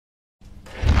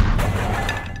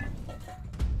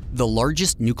the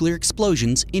largest nuclear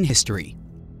explosions in history.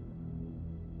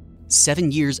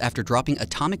 7 years after dropping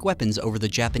atomic weapons over the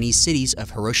Japanese cities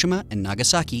of Hiroshima and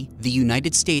Nagasaki, the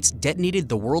United States detonated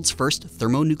the world's first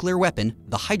thermonuclear weapon,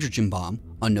 the hydrogen bomb,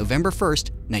 on November 1,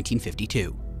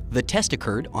 1952. The test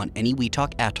occurred on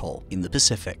Eniwetok Atoll in the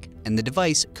Pacific, and the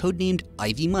device, codenamed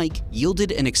Ivy Mike,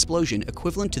 yielded an explosion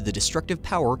equivalent to the destructive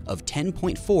power of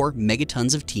 10.4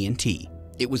 megatons of TNT.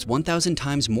 It was 1,000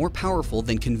 times more powerful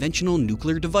than conventional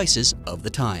nuclear devices of the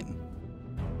time.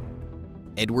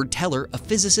 Edward Teller, a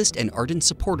physicist and ardent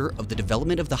supporter of the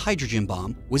development of the hydrogen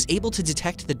bomb, was able to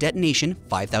detect the detonation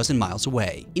 5,000 miles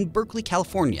away, in Berkeley,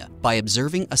 California, by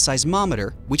observing a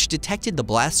seismometer which detected the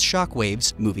blast shock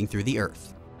waves moving through the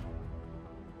Earth.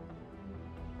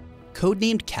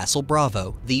 Codenamed Castle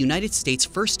Bravo, the United States'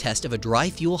 first test of a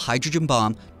dry-fuel hydrogen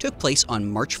bomb took place on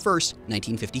March 1,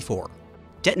 1954.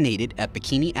 Detonated at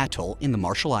Bikini Atoll in the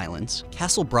Marshall Islands,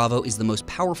 Castle Bravo is the most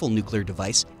powerful nuclear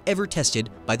device ever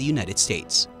tested by the United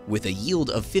States, with a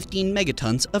yield of 15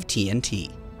 megatons of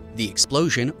TNT. The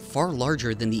explosion, far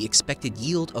larger than the expected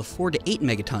yield of 4 to 8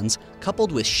 megatons,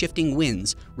 coupled with shifting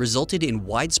winds, resulted in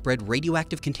widespread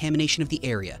radioactive contamination of the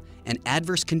area and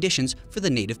adverse conditions for the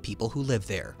native people who live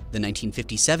there. The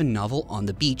 1957 novel On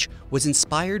the Beach was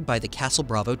inspired by the Castle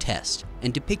Bravo test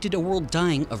and depicted a world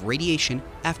dying of radiation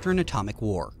after an atomic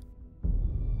war.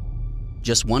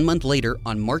 Just 1 month later,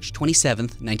 on March 27,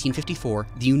 1954,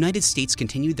 the United States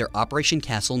continued their Operation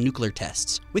Castle nuclear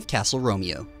tests with Castle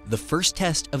Romeo, the first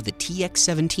test of the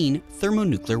TX-17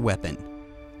 thermonuclear weapon.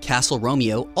 Castle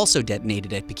Romeo, also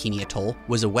detonated at Bikini Atoll,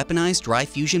 was a weaponized dry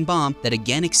fusion bomb that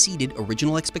again exceeded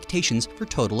original expectations for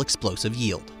total explosive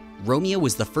yield. Romeo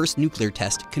was the first nuclear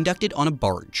test conducted on a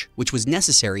barge, which was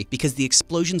necessary because the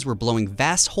explosions were blowing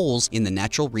vast holes in the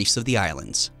natural reefs of the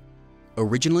islands.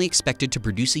 Originally expected to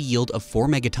produce a yield of 4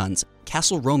 megatons,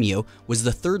 Castle Romeo was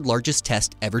the third largest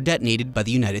test ever detonated by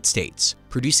the United States,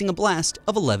 producing a blast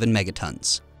of 11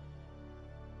 megatons.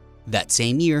 That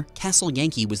same year, Castle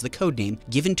Yankee was the codename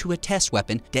given to a test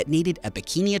weapon detonated at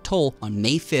Bikini Atoll on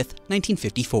May 5,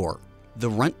 1954. The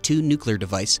Runt 2 nuclear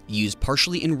device used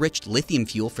partially enriched lithium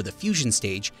fuel for the fusion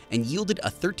stage and yielded a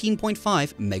 13.5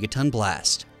 megaton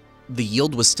blast. The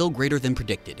yield was still greater than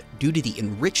predicted due to the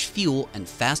enriched fuel and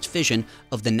fast fission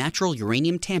of the natural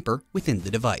uranium tamper within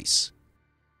the device.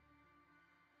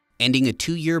 Ending a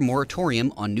 2-year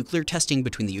moratorium on nuclear testing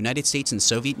between the United States and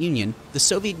Soviet Union, the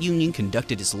Soviet Union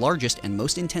conducted its largest and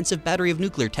most intensive battery of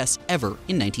nuclear tests ever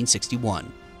in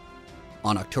 1961.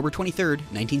 On October 23,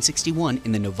 1961,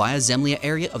 in the Novaya Zemlya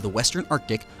area of the Western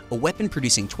Arctic, a weapon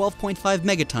producing 12.5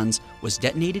 megatons was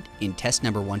detonated in test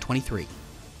number 123.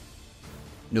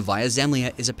 Novaya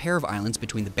Zemlya is a pair of islands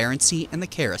between the Barents Sea and the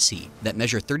Kara Sea that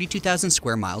measure 32,000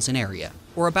 square miles in area,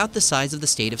 or about the size of the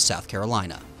state of South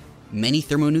Carolina. Many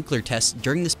thermonuclear tests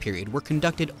during this period were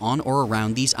conducted on or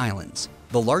around these islands,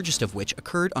 the largest of which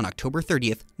occurred on October 30,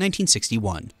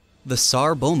 1961. The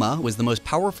Tsar Bomba was the most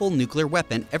powerful nuclear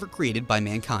weapon ever created by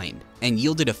mankind and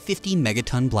yielded a 50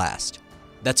 megaton blast.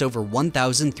 That's over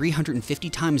 1,350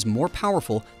 times more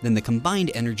powerful than the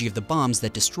combined energy of the bombs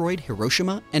that destroyed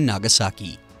Hiroshima and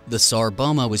Nagasaki. The Tsar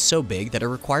Bomba was so big that it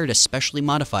required a specially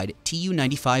modified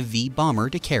Tu-95V bomber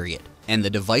to carry it, and the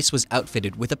device was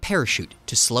outfitted with a parachute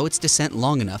to slow its descent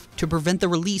long enough to prevent the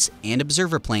release and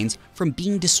observer planes from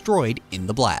being destroyed in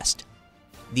the blast.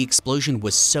 The explosion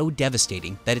was so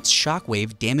devastating that its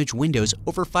shockwave damaged windows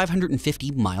over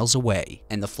 550 miles away,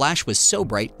 and the flash was so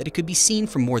bright that it could be seen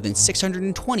from more than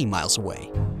 620 miles away.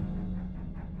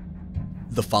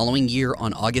 The following year,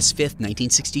 on August 5,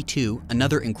 1962,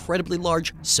 another incredibly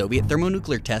large Soviet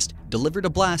thermonuclear test delivered a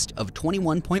blast of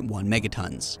 21.1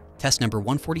 megatons. Test number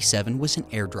 147 was an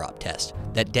airdrop test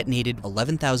that detonated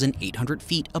 11,800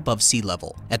 feet above sea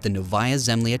level at the Novaya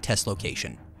Zemlya test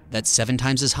location. That's 7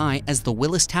 times as high as the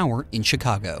Willis Tower in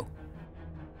Chicago.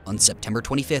 On September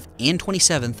 25th and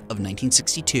 27th of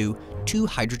 1962, 2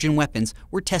 hydrogen weapons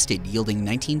were tested yielding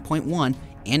 19.1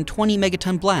 and 20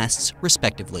 megaton blasts,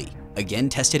 respectively. Again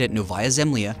tested at Novaya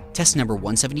Zemlya, test number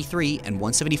 173 and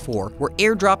 174 were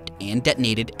airdropped and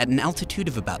detonated at an altitude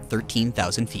of about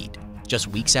 13,000 feet. Just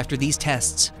weeks after these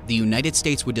tests, the United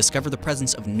States would discover the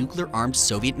presence of nuclear-armed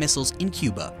Soviet missiles in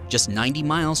Cuba, just 90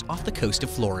 miles off the coast of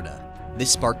Florida.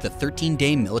 This sparked the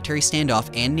 13-day military standoff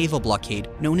and naval blockade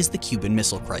known as the Cuban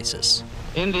Missile Crisis.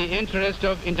 In the interest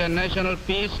of international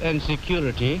peace and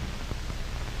security,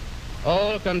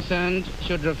 all concerned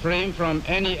should refrain from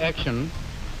any action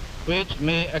which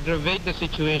may aggravate the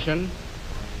situation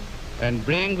and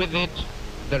bring with it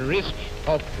the risk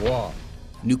of war.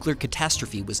 nuclear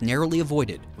catastrophe was narrowly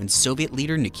avoided when Soviet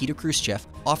leader Nikita Khrushchev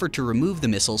offered to remove the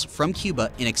missiles from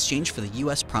Cuba in exchange for the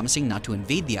US promising not to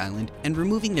invade the island and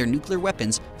removing their nuclear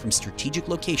weapons from strategic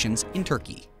locations in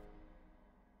Turkey.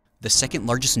 The second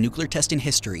largest nuclear test in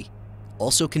history,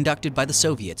 also conducted by the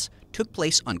Soviets, took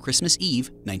place on Christmas Eve,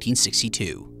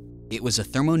 1962. It was a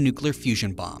thermonuclear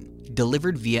fusion bomb,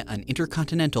 delivered via an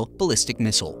intercontinental ballistic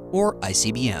missile, or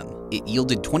ICBM. It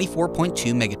yielded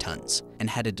 24.2 megatons and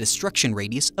had a destruction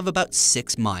radius of about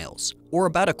 6 miles, or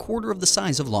about a quarter of the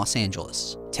size of Los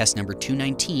Angeles. Test number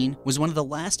 219 was one of the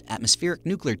last atmospheric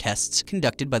nuclear tests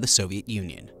conducted by the Soviet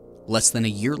Union. Less than a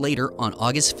year later, on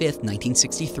August 5,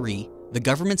 1963, the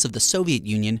governments of the Soviet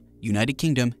Union, United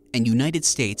Kingdom, and United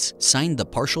States signed the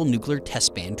Partial Nuclear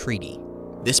Test Ban Treaty.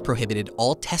 This prohibited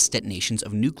all test detonations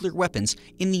of nuclear weapons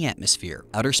in the atmosphere,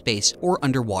 outer space, or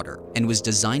underwater, and was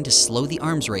designed to slow the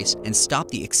arms race and stop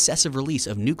the excessive release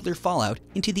of nuclear fallout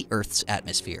into the Earth's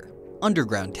atmosphere.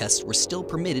 Underground tests were still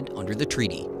permitted under the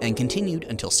treaty and continued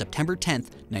until September 10,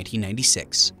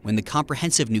 1996, when the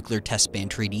Comprehensive Nuclear Test Ban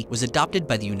Treaty was adopted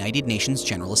by the United Nations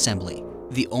General Assembly.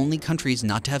 The only countries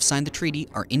not to have signed the treaty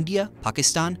are India,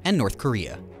 Pakistan, and North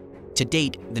Korea. To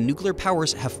date, the nuclear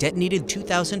powers have detonated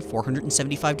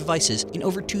 2,475 devices in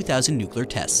over 2,000 nuclear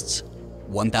tests.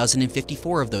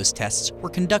 1,054 of those tests were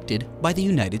conducted by the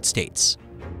United States.